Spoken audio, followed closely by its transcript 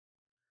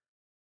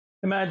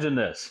Imagine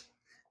this.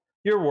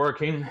 You're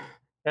working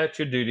at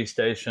your duty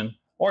station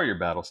or your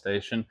battle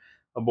station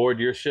aboard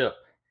your ship,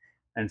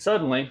 and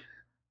suddenly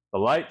the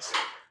lights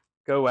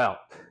go out.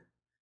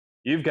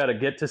 You've got to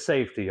get to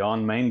safety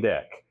on main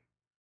deck.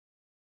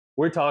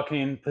 We're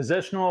talking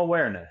positional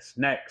awareness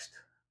next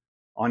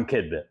on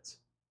KIDD Bits.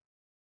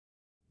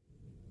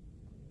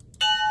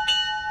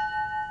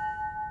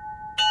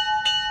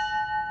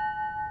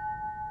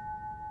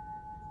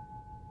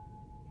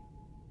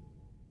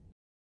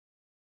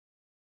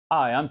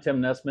 Hi, I'm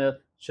Tim Nesmith,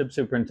 Ship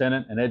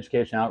Superintendent and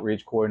Education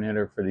Outreach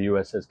Coordinator for the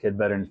USS KIDD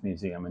Veterans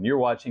Museum, and you're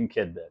watching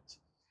KIDD Bits.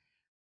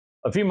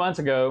 A few months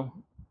ago,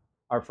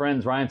 our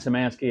friends Ryan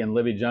Szymanski and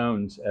Libby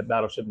Jones at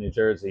Battleship New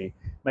Jersey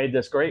made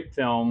this great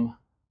film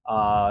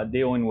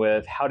dealing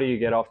with how do you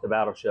get off the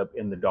battleship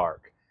in the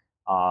dark.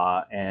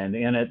 And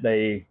in it,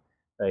 they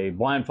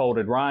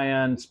blindfolded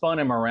Ryan, spun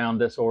him around,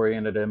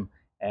 disoriented him,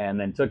 and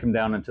then took him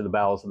down into the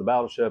bowels of the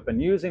battleship.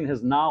 And using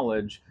his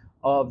knowledge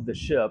of the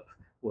ship,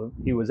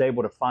 he was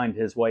able to find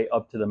his way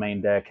up to the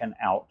main deck and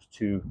out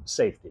to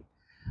safety.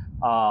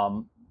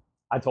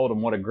 I told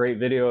him what a great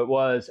video it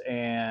was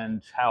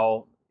and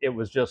how it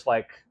was just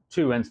like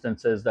two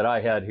instances that I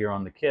had here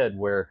on the KIDD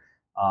where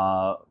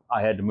I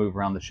had to move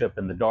around the ship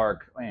in the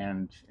dark,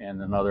 and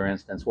another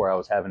instance where I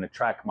was having to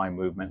track my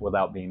movement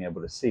without being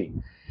able to see.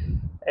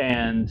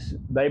 And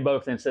they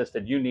both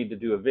insisted, you need to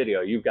do a video.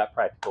 You've got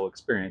practical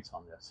experience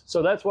on this.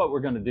 So that's what we're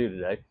going to do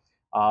today.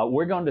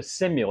 We're going to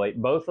simulate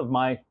both of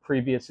my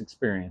previous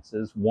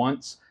experiences,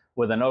 once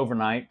with an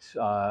overnight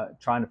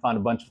trying to find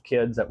a bunch of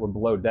kids that were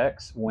below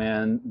decks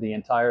when the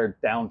entire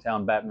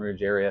downtown Baton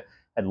Rouge area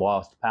had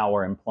lost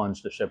power and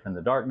plunged the ship in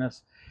the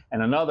darkness,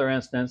 and another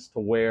instance to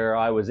where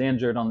I was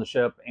injured on the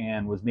ship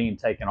and was being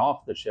taken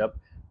off the ship,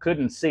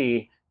 couldn't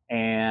see,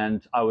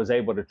 and I was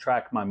able to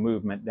track my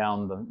movement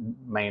down the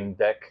main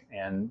deck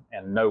and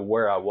know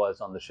where I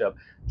was on the ship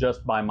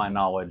just by my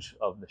knowledge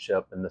of the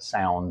ship and the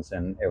sounds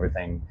and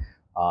everything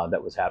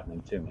that was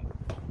happening to me.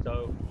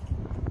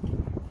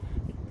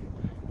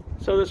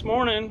 So this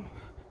morning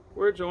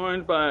we're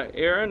joined by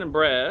Aaron and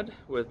Brad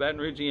with Baton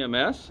Rouge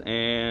EMS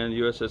and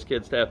USS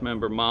KIDD staff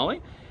member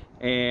Molly,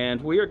 and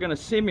we are going to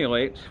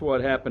simulate what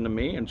happened to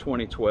me in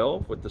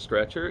 2012 with the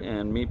stretcher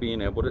and me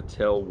being able to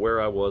tell where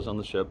I was on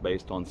the ship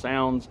based on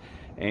sounds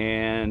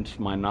and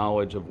my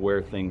knowledge of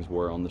where things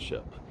were on the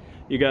ship.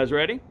 You guys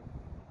ready?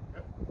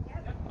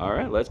 Yep. All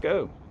right, let's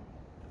go.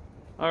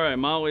 All right,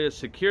 Molly is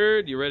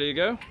secured. You ready to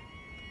go?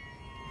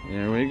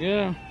 There we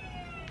go.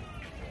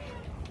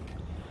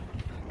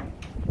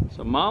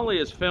 So Molly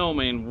is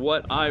filming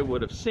what I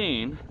would have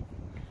seen,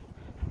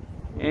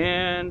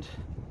 and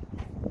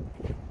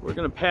we're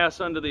going to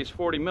pass under these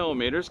 40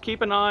 millimeters.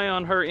 Keep an eye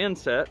on her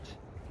inset.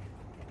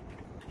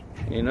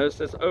 You notice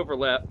this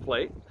overlap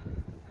plate.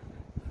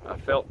 I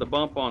felt the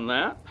bump on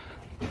that.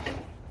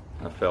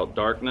 I felt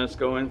darkness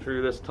going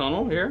through this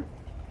tunnel here.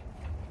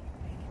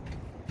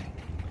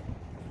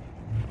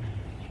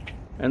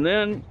 And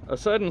then a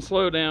sudden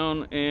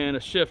slowdown and a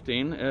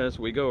shifting as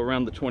we go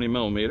around the 20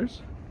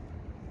 millimeters.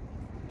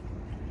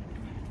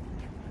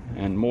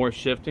 And more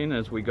shifting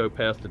as we go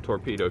past the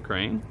torpedo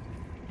crane.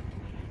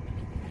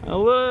 A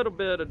little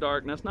bit of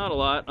darkness, not a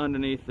lot,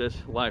 underneath this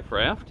life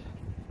raft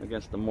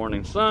against the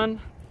morning sun.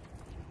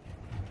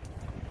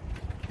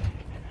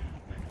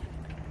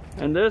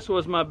 And this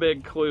was my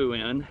big clue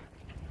in,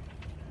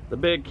 the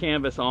big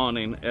canvas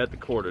awning at the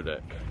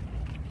quarterdeck.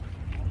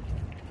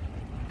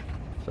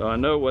 So I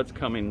know what's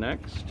coming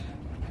next.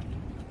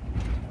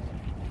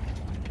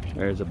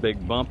 There's a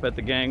big bump at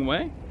the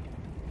gangway,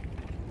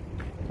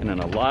 and then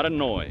a lot of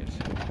noise.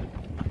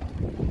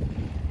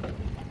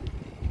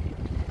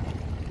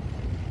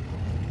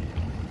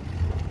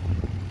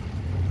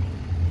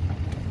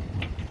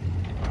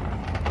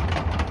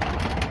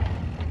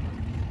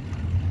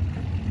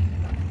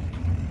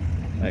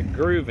 That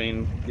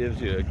grooving gives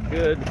you a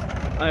good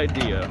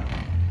idea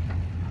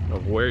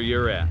of where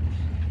you're at.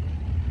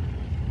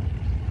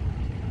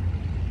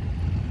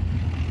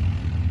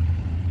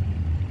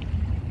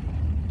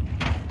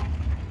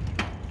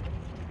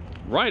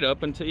 Right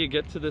up until you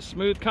get to the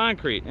smooth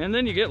concrete, and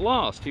then you get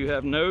lost. You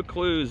have no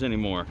clues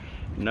anymore.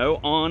 No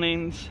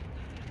awnings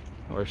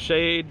or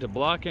shade to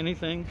block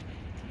anything,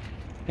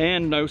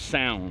 and no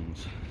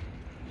sounds.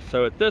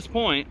 So at this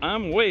point,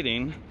 I'm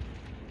waiting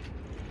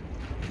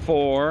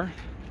for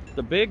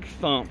the big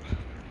thump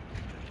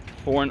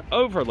for an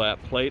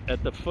overlap plate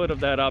at the foot of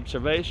that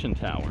observation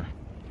tower.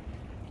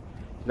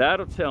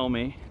 That'll tell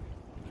me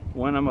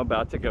when I'm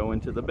about to go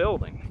into the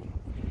building.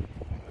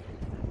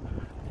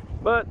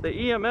 But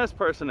the EMS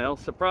personnel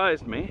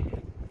surprised me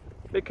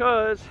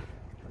because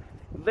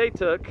they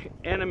took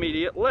an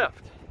immediate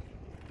left.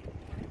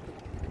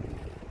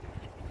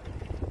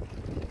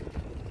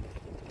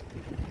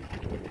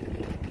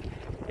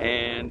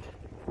 And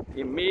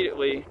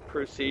immediately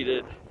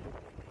proceeded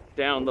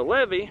down the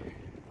levee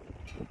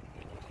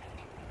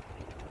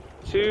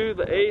to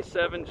the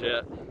A7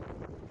 jet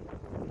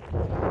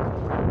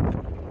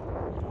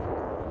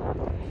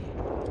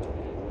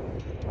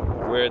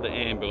where the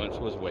ambulance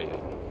was waiting.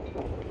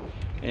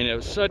 And it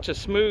was such a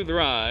smooth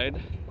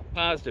ride,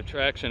 positive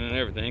traction and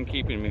everything,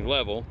 keeping me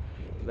level,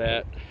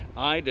 that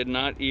I did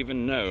not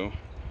even know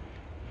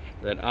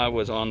that I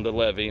was on the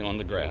levee on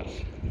the grass.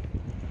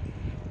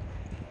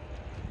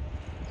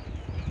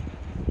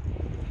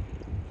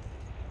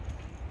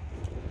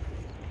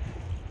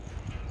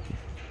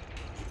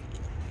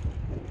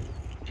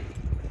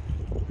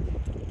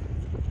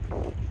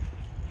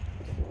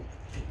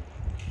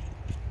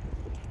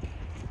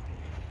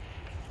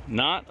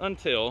 Not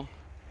until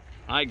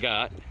I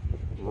got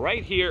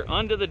right here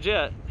under the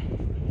jet,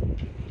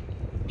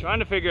 trying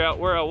to figure out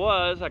where I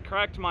was, I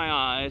cracked my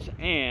eyes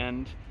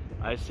and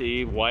I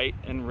see white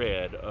and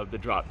red of the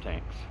drop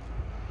tanks.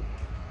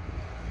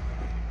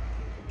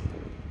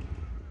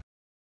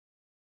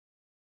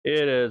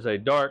 It is a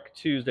dark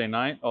Tuesday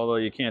night, although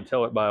you can't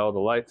tell it by all the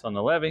lights on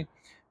the levee.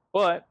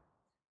 But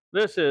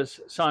this is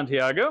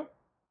Santiago.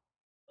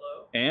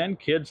 Hello. And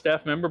KIDD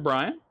staff member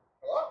Brian.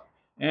 Hello.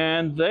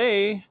 And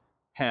they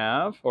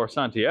have, or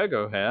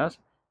Santiago has,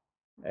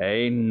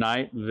 a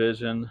night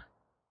vision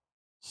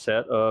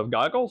set of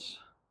goggles.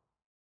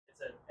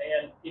 It's an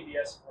AN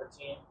PBS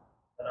 14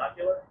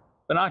 binocular.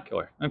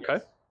 Binocular, okay.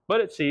 Yes.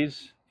 But it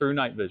sees through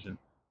night vision.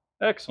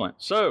 Excellent.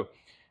 So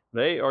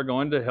they are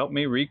going to help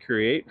me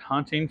recreate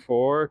hunting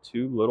for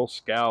two little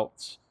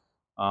scouts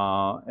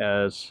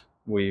as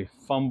we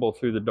fumble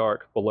through the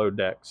dark below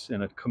decks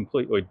in a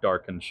completely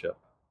darkened ship.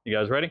 You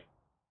guys ready?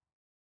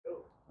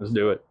 Go. Let's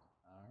do it.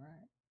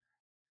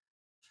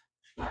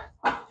 All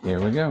right. Here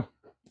we go.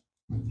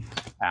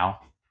 Ow.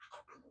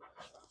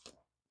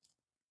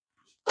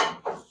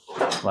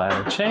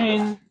 Ladder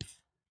chain.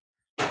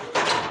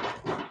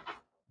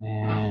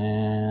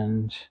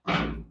 And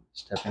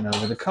stepping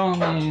over the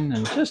combing,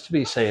 and just to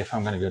be safe,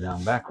 I'm going to go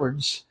down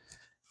backwards.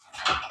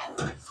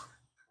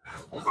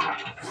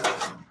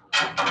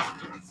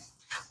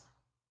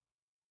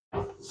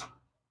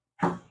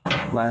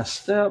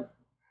 Last step.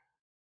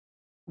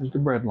 There's the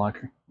bread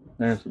locker.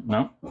 There's,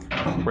 no,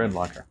 bread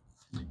locker.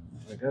 There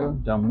we go,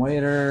 dumb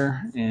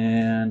waiter,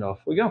 and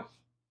off we go.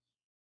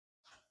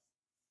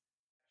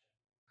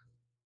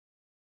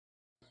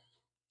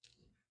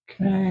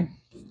 Okay.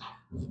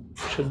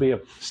 Should be a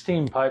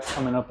steam pipe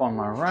coming up on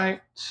my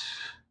right.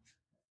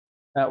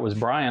 That was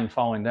Brian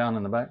falling down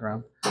in the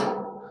background.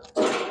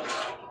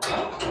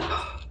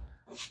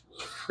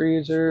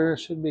 Freezer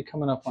should be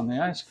coming up on the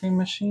ice cream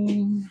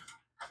machine.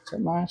 Is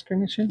that my ice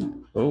cream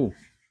machine? Oh,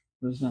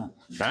 what is that?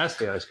 That's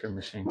the ice cream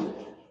machine.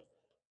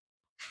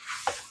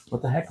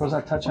 What the heck was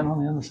I touching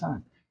on the other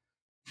side?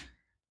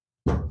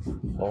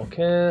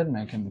 Bulkhead,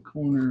 making the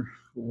corner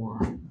for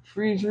the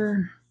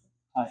freezer.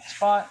 Tight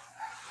spot.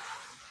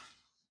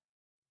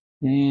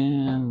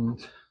 And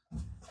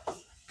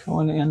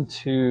going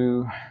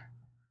into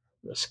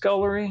the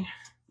scullery.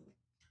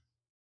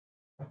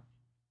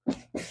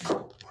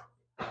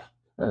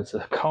 That's a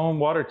comb,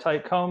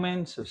 watertight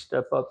combing, so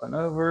step up and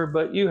over.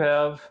 But you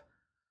have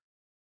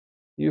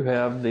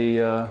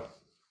the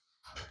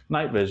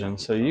night vision,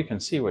 so you can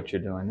see what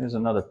you're doing. There's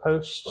another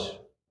post,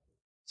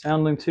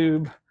 sounding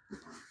tube,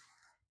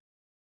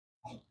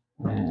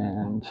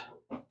 and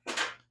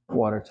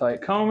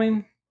watertight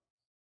combing.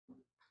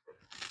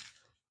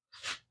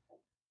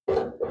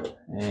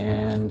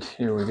 And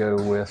here we go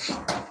with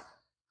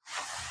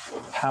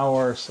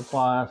power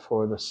supply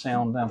for the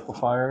sound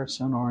amplifier,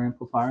 sonar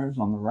amplifiers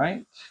on the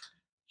right.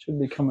 Should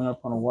be coming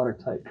up on a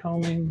watertight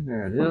combing.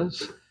 There it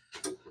is.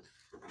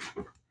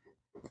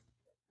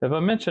 Have I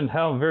mentioned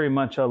how very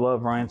much I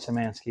love Ryan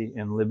Szymanski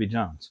and Libby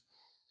Jones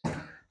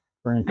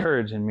for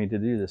encouraging me to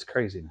do this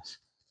craziness?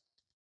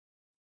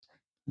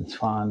 Let's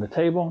find the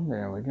table.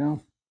 There we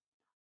go.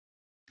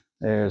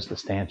 There's the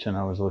stanchion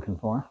I was looking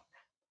for.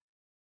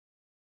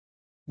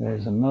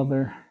 There's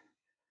another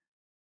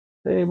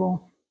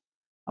table.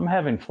 I'm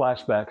having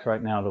flashbacks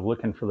right now to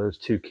looking for those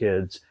two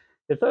kids.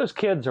 If those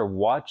kids are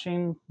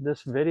watching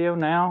this video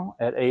now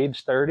at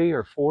age 30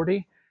 or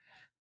 40,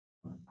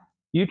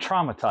 you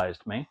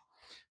traumatized me.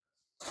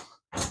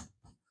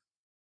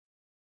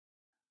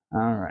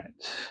 All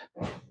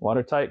right.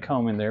 Watertight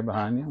combing there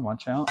behind you.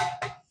 Watch out.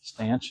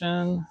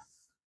 Stanchion.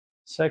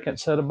 Second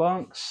set of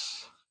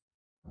bunks.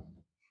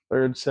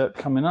 Third set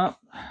coming up.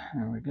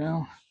 There we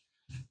go.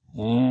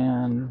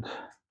 And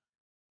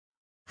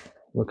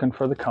looking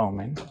for the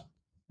combing.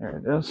 There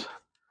it is.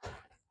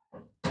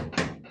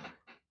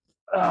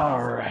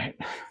 All right.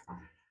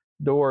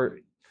 Door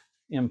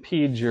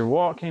impedes your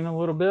walking a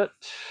little bit.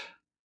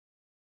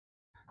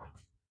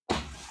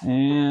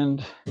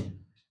 And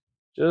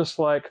just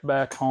like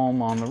back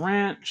home on the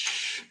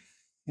ranch,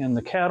 in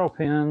the cattle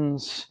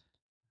pens,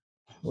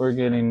 we're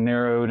getting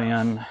narrowed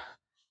in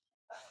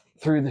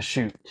through the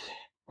chute.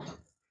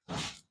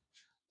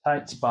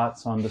 Tight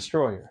spots on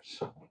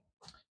destroyers.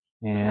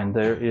 And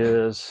there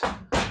is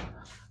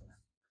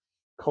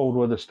cold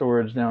weather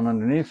storage down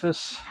underneath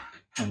us,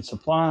 and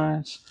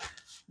supplies,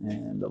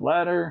 and the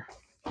ladder.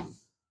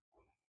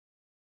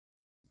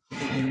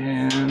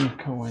 And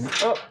going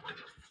up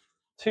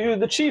to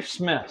the chief's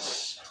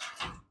mess.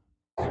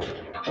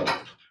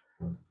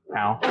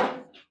 Ow.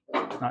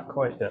 not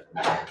quite yet.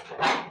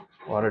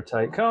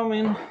 Watertight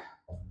combing.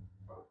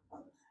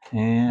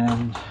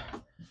 And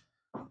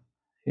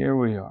here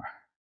we are.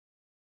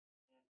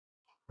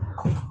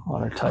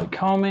 Watertight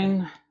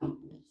combing.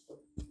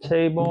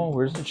 Table.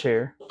 Where's the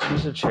chair?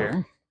 Here's the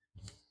chair.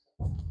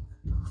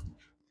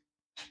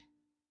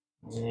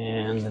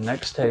 And the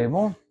next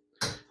table.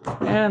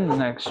 And the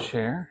next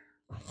chair.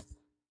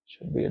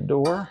 Should be a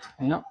door.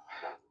 Yep.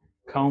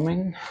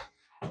 Combing.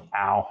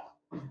 Ow.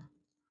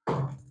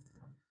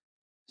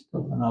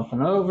 Open up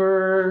and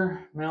over.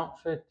 Mount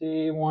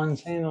 50.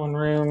 One's handling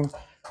room.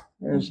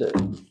 There's a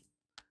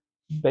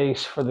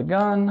base for the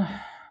gun.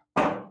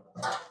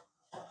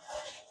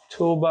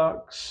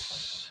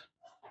 Toolbox.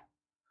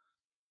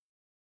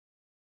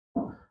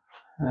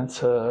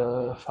 That's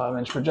a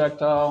 5-inch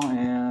projectile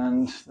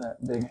and that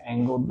big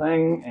angled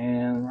thing.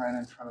 And right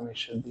in front of me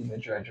should be the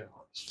dredger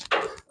hoist.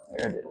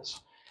 There it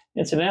is.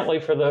 Incidentally,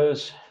 for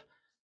those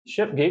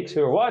ship geeks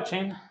who are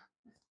watching,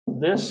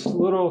 this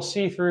little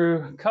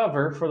see-through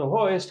cover for the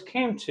hoist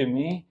came to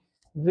me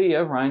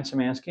via Ryan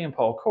Szymanski and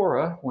Paul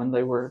Cora when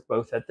they were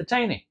both at the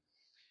Taney.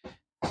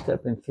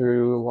 Stepping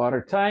through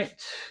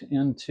watertight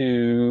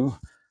into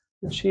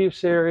the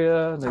chief's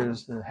area.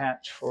 There's the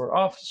hatch for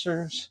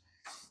officers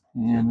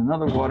and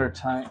another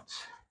watertight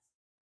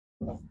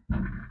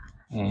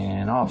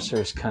and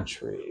officers'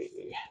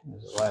 country.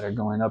 There's a ladder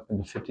going up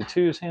into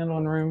 52's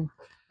handling room.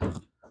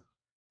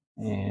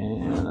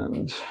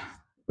 And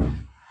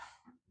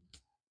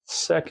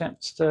second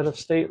set of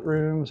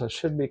staterooms. I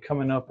should be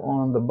coming up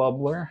on the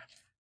bubbler.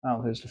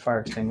 Oh, there's the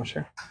fire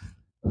extinguisher.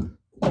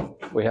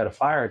 If we had a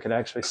fire, I could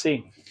actually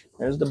see.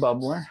 There's the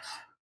bubbler.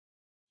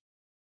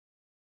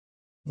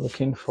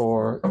 Looking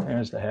for,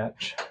 there's the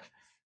hatch.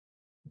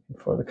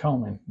 Looking for the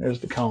combing. There's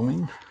the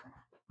combing.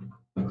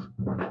 All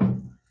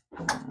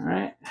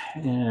right,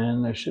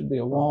 and there should be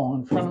a wall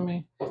in front of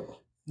me.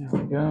 There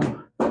we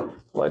go.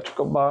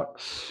 Electrical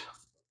box.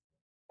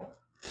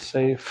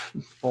 Safe,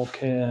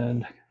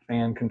 bulkhead,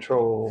 fan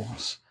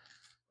controls,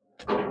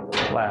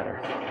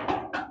 ladder.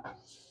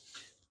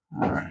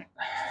 All right.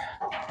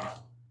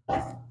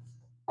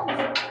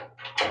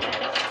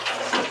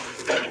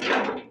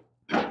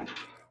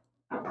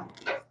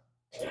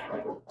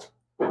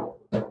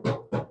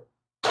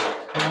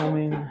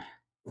 Combing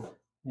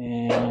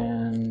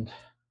and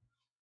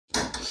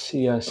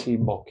CIC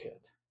bulkhead.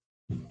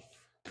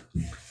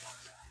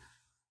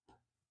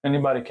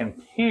 Anybody can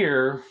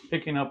hear,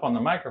 picking up on the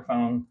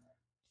microphone,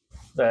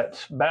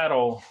 that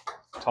battle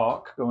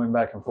talk going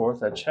back and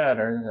forth, that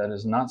chatter. That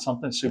is not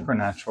something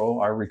supernatural.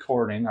 Our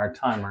recording, our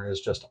timer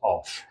is just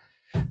off.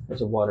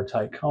 There's a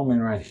watertight combing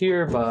right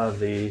here by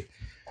the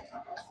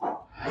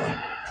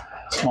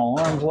small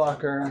arms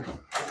locker.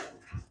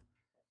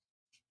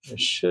 There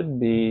should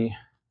be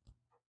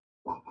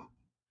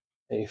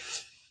a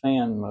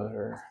fan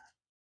motor.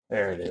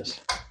 There it is.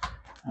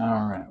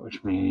 All right,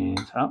 which means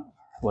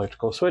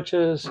electrical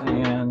switches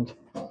and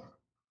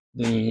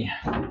the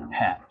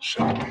hatch.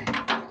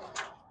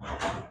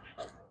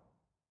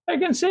 I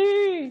can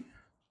see.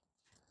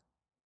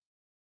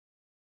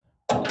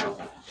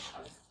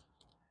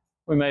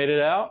 We made it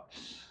out.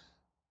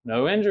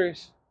 No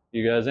injuries.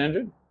 You guys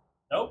injured?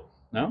 Nope.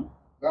 No?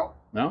 No.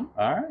 No?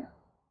 All right.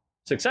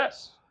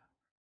 Success.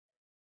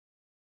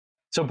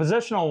 So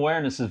positional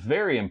awareness is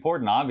very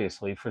important,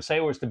 obviously, for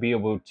sailors to be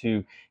able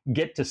to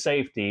get to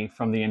safety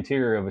from the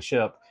interior of a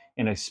ship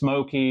in a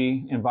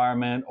smoky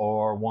environment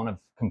or one of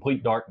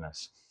complete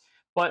darkness.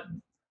 But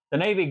the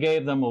Navy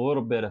gave them a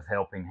little bit of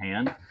helping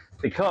hand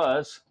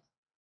because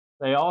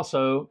they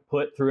also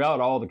put throughout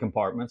all the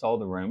compartments, all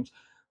the rooms,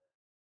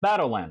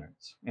 battle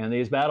lanterns. And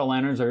these battle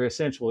lanterns are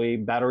essentially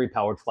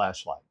battery-powered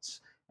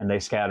flashlights. And they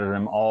scatter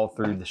them all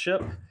through the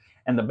ship.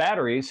 And the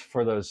batteries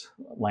for those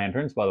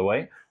lanterns, by the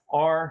way,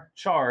 are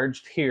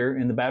charged here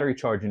in the battery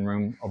charging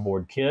room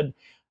aboard KIDD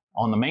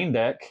on the main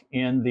deck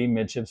in the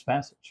midships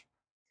passage.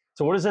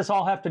 So what does this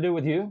all have to do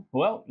with you?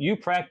 Well, you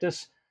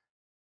practice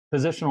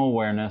positional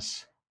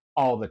awareness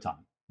all the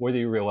time, whether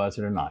you realize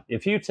it or not.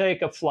 If you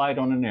take a flight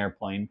on an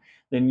airplane,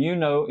 then you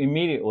know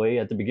immediately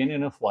at the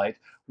beginning of the flight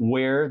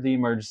where the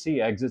emergency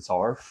exits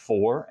are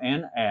fore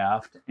and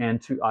aft and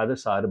to either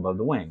side above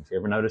the wings. You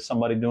ever notice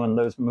somebody doing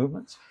those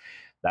movements?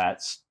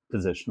 That's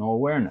positional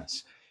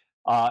awareness.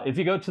 If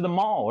you go to the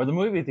mall or the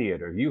movie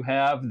theater, you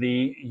have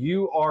the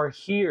 "You are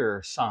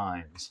here"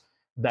 signs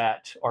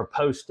that are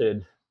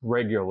posted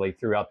regularly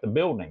throughout the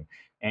building.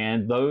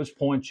 And those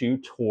point you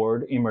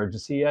toward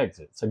emergency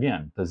exits.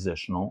 Again,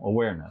 positional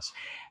awareness.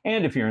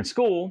 And if you're in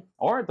school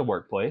or at the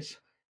workplace,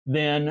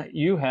 then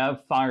you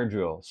have fire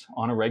drills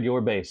on a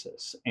regular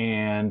basis.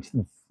 And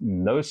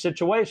in those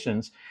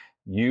situations,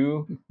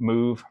 you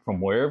move from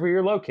wherever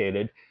you're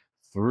located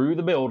through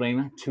the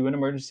building to an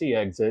emergency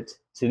exit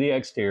to the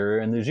exterior.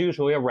 And there's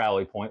usually a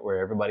rally point where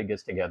everybody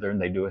gets together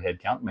and they do a head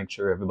count and make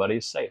sure everybody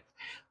is safe.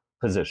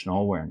 Positional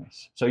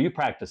awareness. So you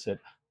practice it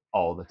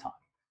all the time.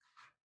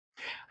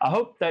 I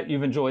hope that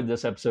you've enjoyed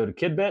this episode of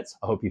KIDD Bits.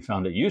 I hope you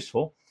found it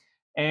useful.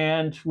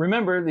 And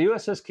remember, the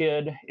USS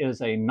KIDD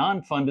is a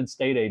non-funded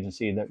state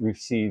agency that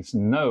receives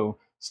no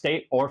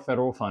state or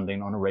federal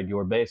funding on a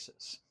regular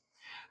basis.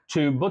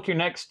 To book your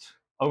next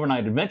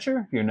overnight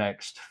adventure, your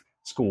next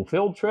school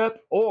field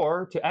trip,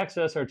 or to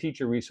access our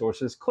teacher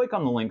resources, click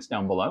on the links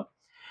down below.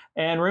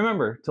 And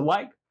remember to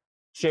like,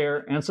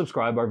 share, and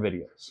subscribe our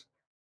videos.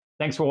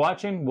 Thanks for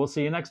watching. We'll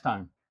see you next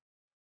time.